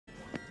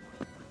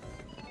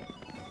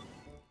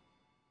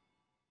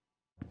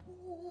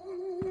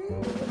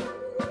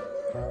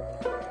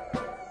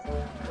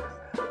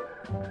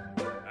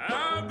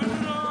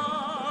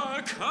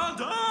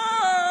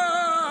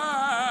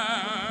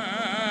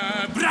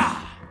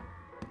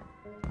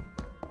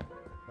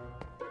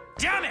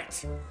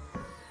it!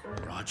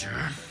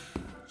 Roger,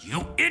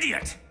 you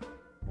idiot!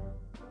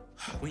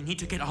 We need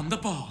to get on the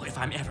ball if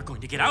I'm ever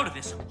going to get out of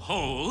this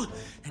hole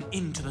and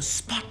into the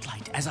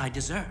spotlight as I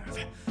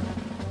deserve.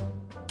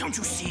 Don't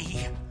you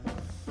see?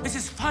 This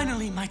is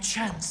finally my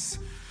chance.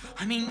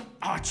 I mean,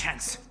 our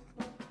chance.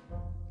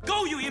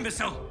 Go, you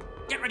imbecile!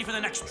 Get ready for the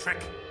next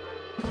trick.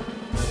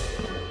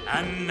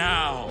 And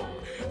now,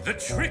 the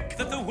trick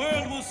that the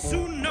world will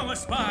soon know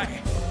us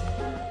by.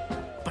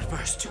 But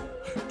first,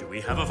 do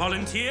we have a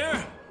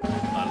volunteer?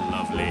 A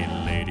lovely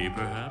lady,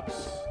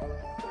 perhaps?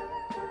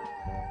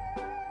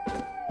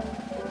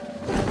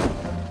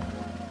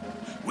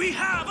 We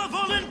have a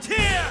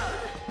volunteer!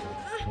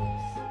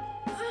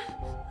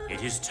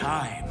 It is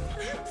time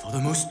for the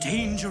most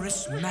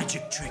dangerous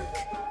magic trick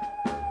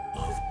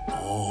of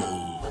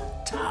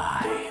all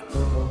time.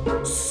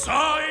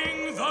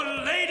 Sawing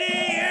the lady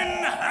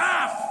in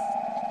half!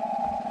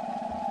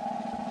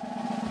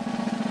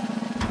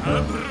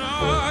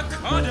 Abracadabra!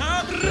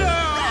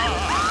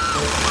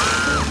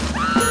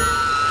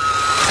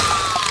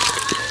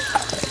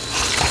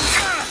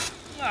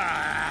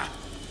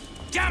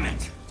 Damn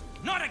it!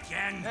 Not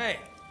again! Hey,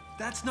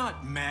 that's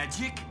not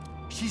magic.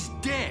 She's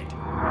dead.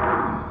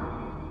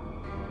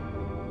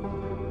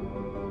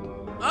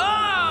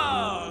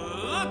 Oh,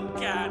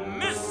 look at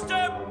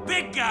Mr.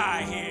 Big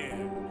Guy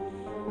here.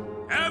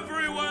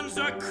 Everyone's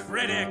a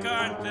critic,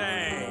 aren't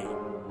they?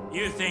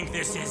 You think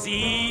this is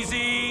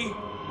easy?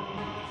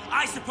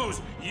 I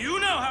suppose you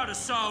know how to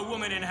saw a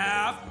woman in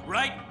half,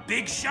 right,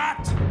 Big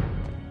Shot?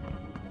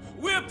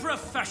 We're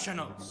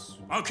professionals,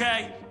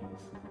 okay?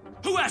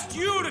 Who asked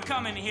you to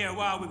come in here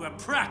while we were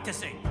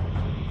practicing?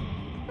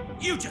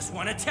 You just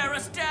want to tear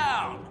us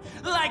down,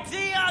 like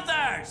the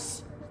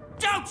others,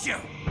 don't you?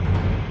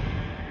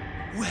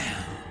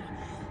 Well,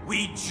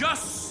 we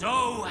just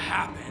so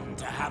happen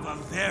to have a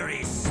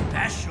very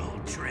special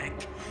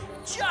trick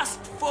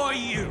just for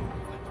you.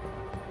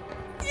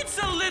 It's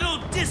a little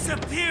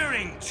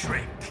disappearing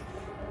trick.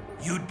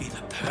 You'd be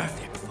the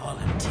perfect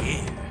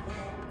volunteer.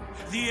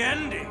 The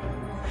ending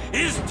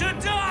is to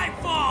die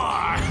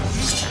for!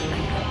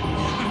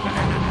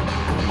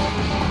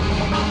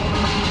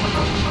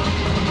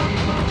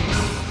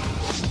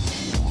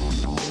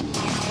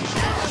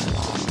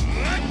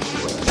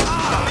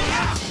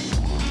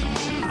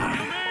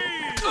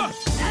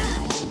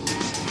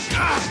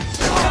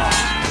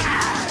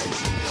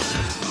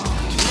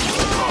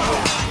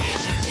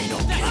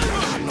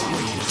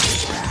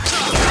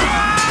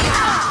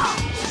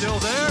 Still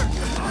there?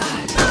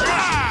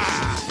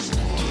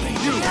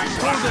 You,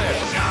 go there!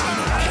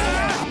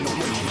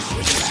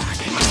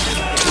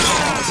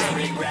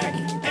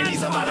 And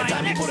he's about the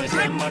time he put his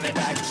rim on the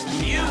back.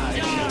 You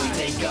know we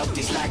take up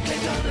this slack,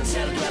 let down and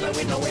sell dweller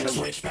with no way to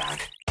switch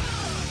back.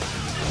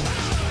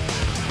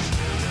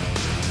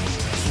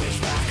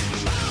 Switch back.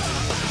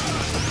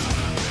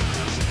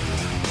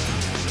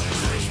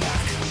 Switch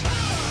back.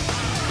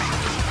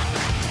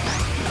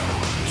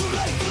 Too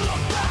late to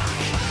look back.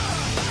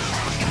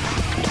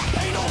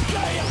 Ain't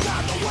okay, I've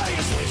got no way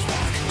to switch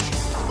back.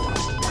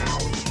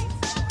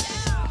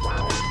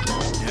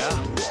 Yeah?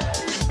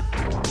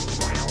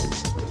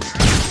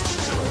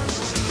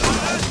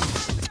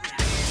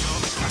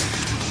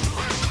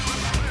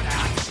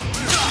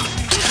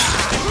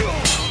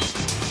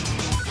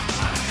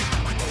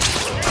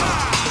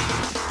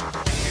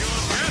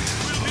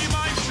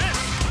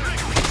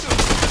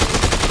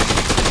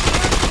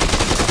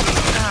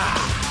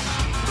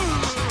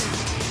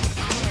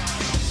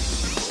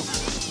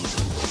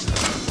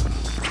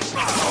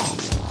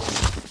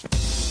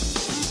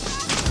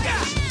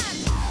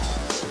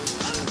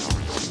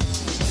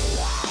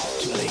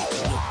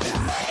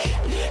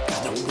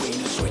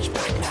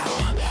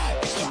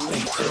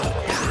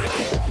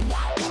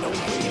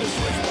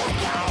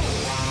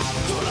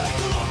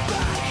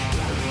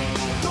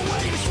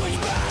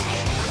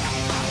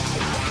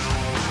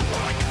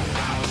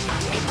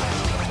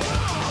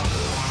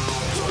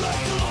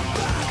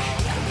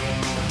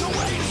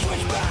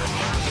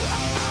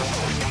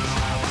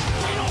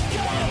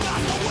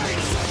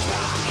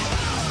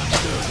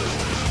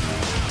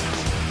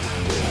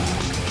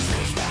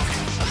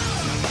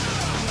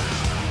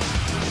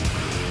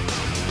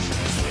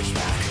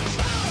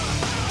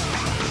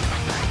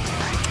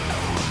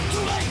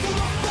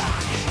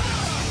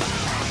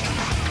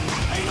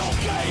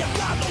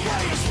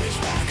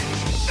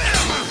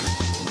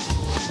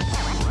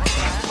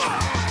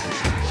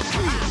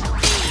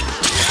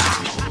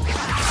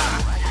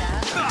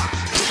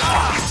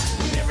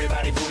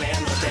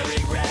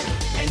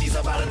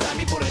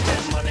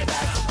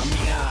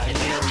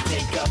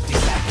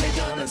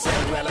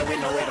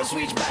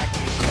 Switch back,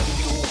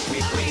 you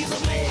with razor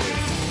blade.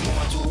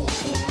 1, 2,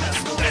 let's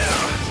go.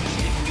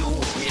 Hit you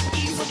with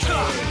evil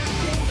trade.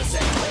 The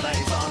same way like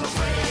it's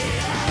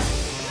unafraid.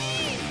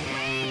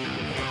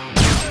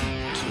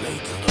 Too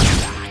late to look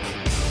back.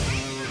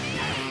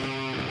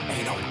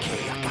 Ain't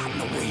okay, I got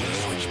no way to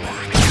switch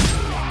back.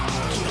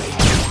 Too late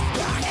to look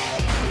back.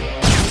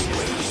 No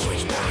way to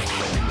switch back.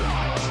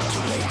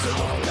 Too late to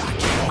look back.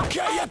 Ain't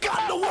okay, I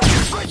got no way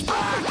to switch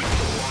back.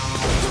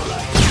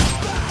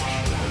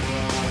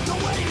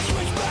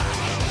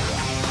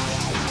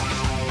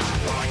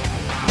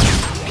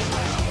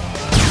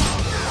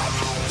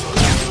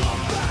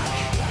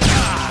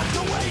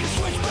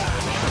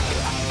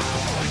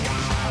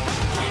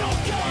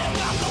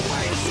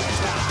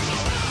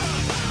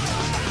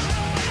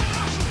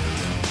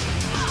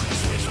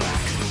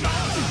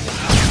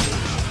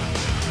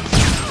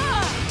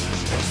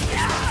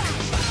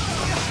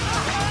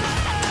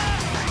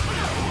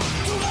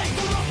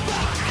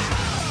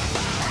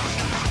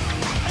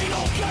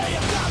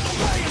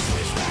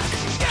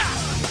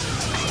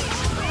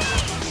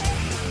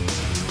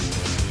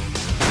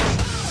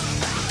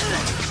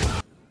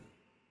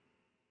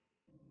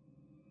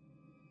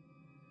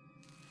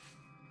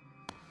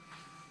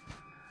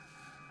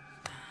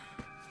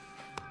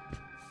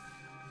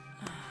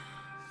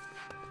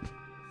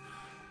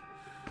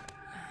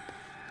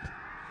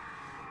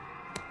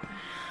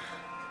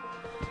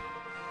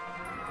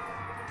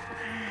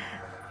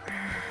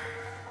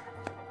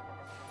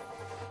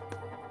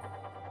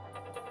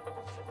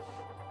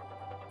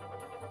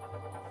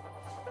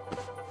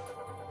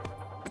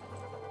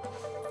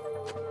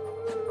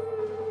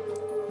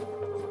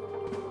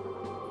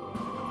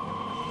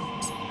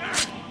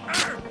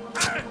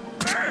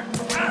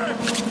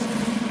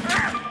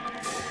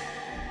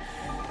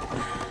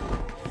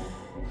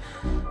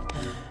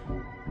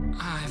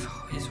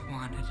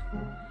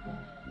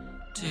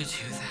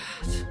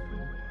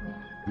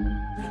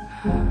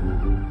 Bye.